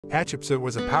Hatshepsut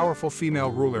was a powerful female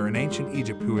ruler in ancient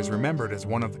Egypt who is remembered as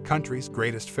one of the country's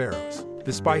greatest pharaohs.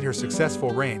 Despite her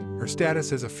successful reign, her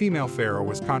status as a female pharaoh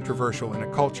was controversial in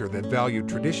a culture that valued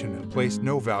tradition and placed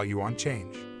no value on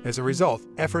change. As a result,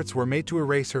 efforts were made to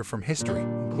erase her from history,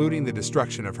 including the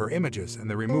destruction of her images and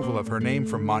the removal of her name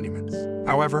from monuments.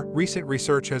 However, recent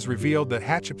research has revealed that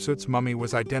Hatshepsut's mummy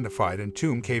was identified in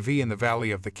Tomb KV in the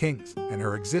Valley of the Kings, and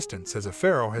her existence as a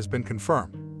pharaoh has been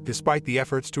confirmed. Despite the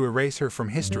efforts to erase her from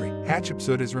history,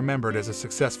 Hatshepsut is remembered as a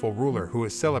successful ruler who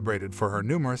is celebrated for her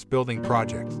numerous building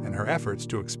projects and her efforts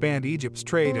to expand Egypt's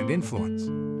trade and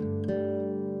influence.